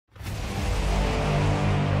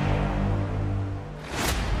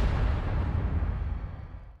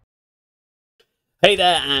Hey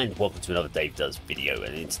there, and welcome to another Dave Does video.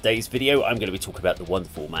 And in today's video I'm going to be talking about the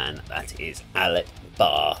wonderful man that is Alip.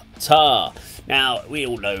 Now, we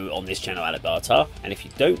all know on this channel Alip, and if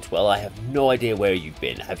you don't, well, I have no idea where you've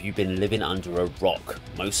been. Have you been living under a rock?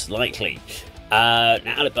 Most likely. Now,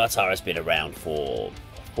 Alip has been around for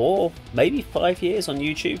 4, maybe 5 years on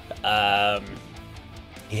YouTube.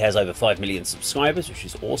 He has over 5 million subscribers, which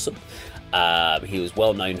is awesome. He was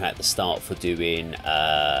well known at the start for doing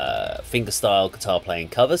fingerstyle guitar playing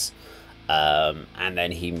covers, and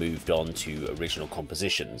then he moved on to original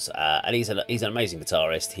compositions. And he's an amazing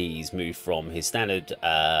guitarist. He's moved from his standard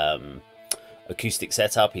acoustic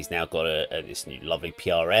setup. He's now got this new lovely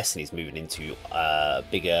PRS, and he's moving into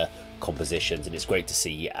bigger compositions. And it's great to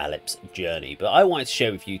see Alip's journey. But I wanted to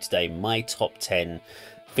share with you today my top 10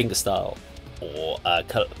 fingerstyle or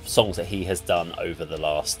songs that he has done over the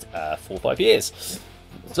last 4 or 5 years.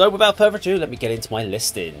 So without further ado, let me get into my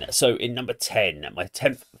listing. So in number 10, my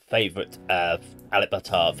 10th favourite Alip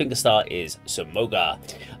fingerstyle is Sumoga.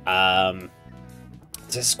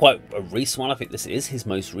 This is quite a recent one. I think this is his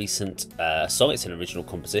most recent song. It's an original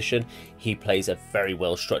composition. He plays a very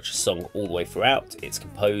well structured song all the way throughout. It's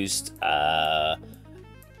composed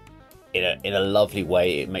in a lovely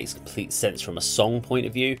way. It makes complete sense from a song point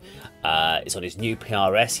of view. It's on his new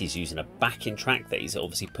PRS. He's using a backing track that he's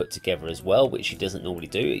obviously put together as well, which he doesn't normally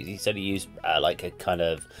do. He's only used like a kind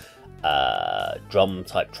of drum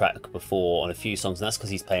type track before on a few songs, and that's because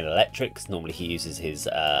he's playing electric. Normally he uses his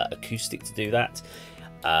acoustic to do that.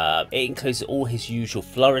 It includes all his usual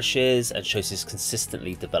flourishes and shows he's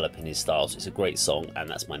consistently developing his style. So it's a great song, and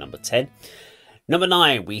that's my number 10. Number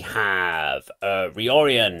 9, we have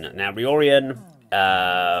Riorian. Now, Riorian,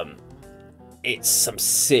 it's some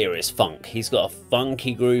serious funk. He's got a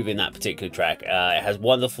funky groove in that particular track. It has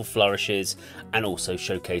wonderful flourishes and also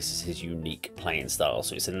showcases his unique playing style.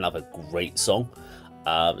 So it's another great song.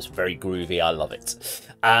 It's very groovy. I love it.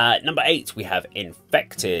 Number 8, we have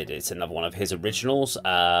Infected. It's another one of his originals.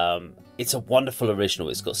 It's a wonderful original.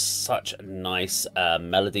 It's got such a nice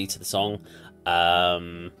melody to the song.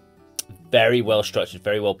 Very well structured,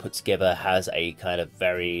 very well put together, has a kind of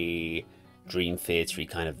very Dream Theater-y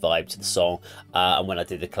kind of vibe to the song. And when I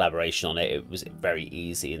did the collaboration on it, it was very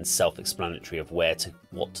easy and self-explanatory of what to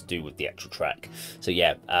do with the actual track. So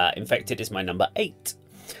yeah, Infected is my number 8.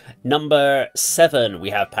 Number 7, we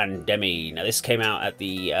have Pandemic. Now this came out at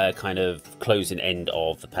the kind of closing end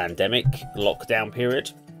of the pandemic lockdown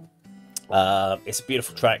period. It's a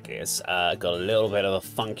beautiful track. It's got a little bit of a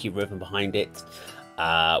funky rhythm behind it,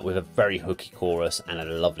 with a very hooky chorus and a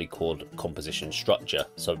lovely chord composition structure.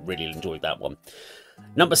 So I really enjoyed that one.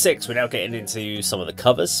 Number 6, we're now getting into some of the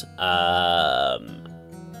covers.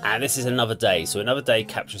 And this is Another Day. So Another Day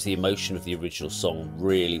captures the emotion of the original song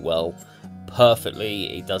really well. Perfectly.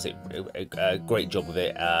 He does a great job of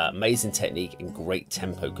it. Amazing technique and great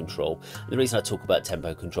tempo control. And the reason I talk about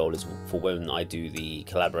tempo control is for when I do the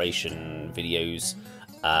collaboration videos.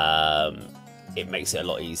 It makes it a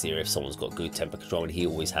lot easier if someone's got good tempo control, and he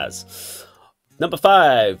always has. Number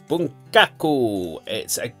 5, Bungaku.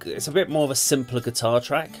 It's a bit more of a simpler guitar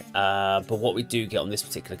track, but what we do get on this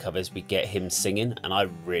particular cover is we get him singing, and I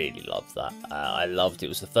really love that. I loved it. It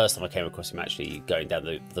was the first time I came across him actually going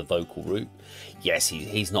down the vocal route. Yes,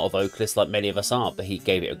 he's not a vocalist like many of us are, but he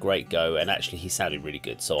gave it a great go, and actually he sounded really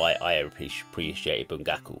good, so I appreciated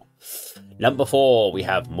Bungaku. Number 4, we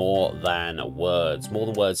have More Than Words. More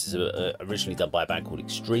Than Words is originally done by a band called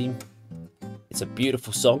Extreme. It's a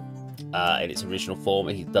beautiful song. In its original form.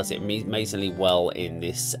 He does it amazingly well in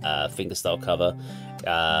this fingerstyle cover.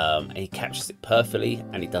 He captures it perfectly,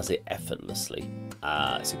 and he does it effortlessly.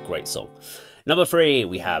 It's a great song. Number 3,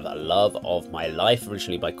 we have Love of My Life,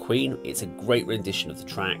 originally by Queen. It's a great rendition of the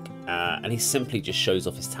track, and he simply just shows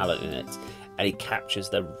off his talent in it, and he captures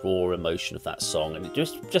the raw emotion of that song, and it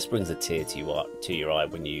just brings a tear to your eye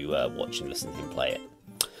when you watch and listen to him play it.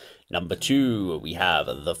 Number 2, we have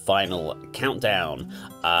The Final Countdown.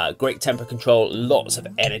 Great tempo control, lots of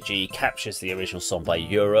energy, captures the original song by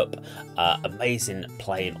Europe. Amazing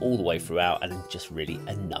playing all the way throughout, and just really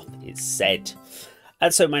enough is said.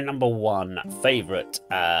 And so my number 1 favourite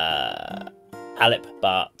Alip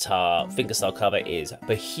fingerstyle cover is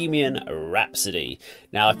Bohemian Rhapsody.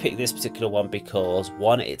 Now I picked this particular one because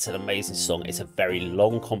 1, it's an amazing song. It's a very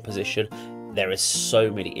long composition. There is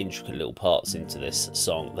so many intricate little parts into this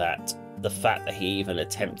song that the fact that he even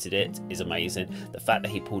attempted it is amazing. The fact that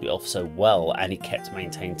he pulled it off so well and he kept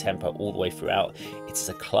maintaining tempo all the way throughout. It is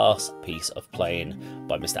a class piece of playing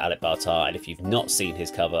by Mr. Alip Bartar, and if you've not seen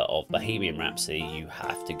his cover of Bohemian Rhapsody, you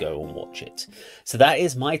have to go and watch it. So that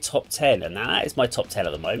is my top 10, and that is my top 10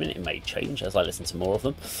 at the moment. It may change as I listen to more of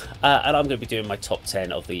them, and I'm going to be doing my top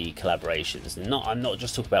 10 of the collaborations. I'm not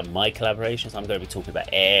just talking about my collaborations, I'm going to be talking about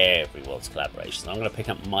everyone's collaborations. I'm going to pick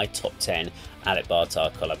up my top 10 Alip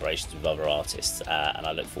Bartar collaborations with other artists, and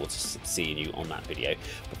I look forward to seeing you on that video.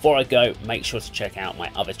 Before I go, make sure to check out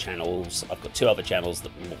my other channels. I've got two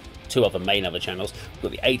other main other channels.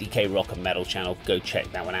 We've got the ADK Rock and Metal channel. Go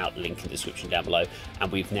check that one out, link in the description down below.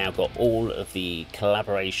 And we've now got all of the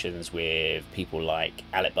collaborations with people like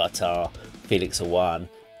Alip Bartar, Felix Awan,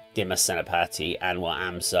 Dimas Senapati, Anwar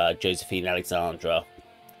Amsa, Josephine Alexandra,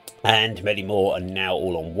 and many more are now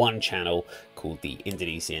all on one channel called the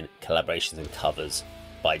Indonesian Collaborations and Covers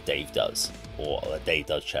by Dave Does, or a Dave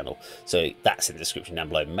Does channel. So that's in the description down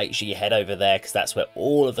below. Make sure you head over there, because that's where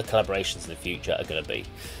all of the collaborations in the future are going to be.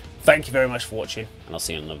 Thank you very much for watching, and I'll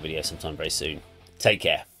see you in another video sometime very soon. Take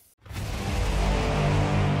care.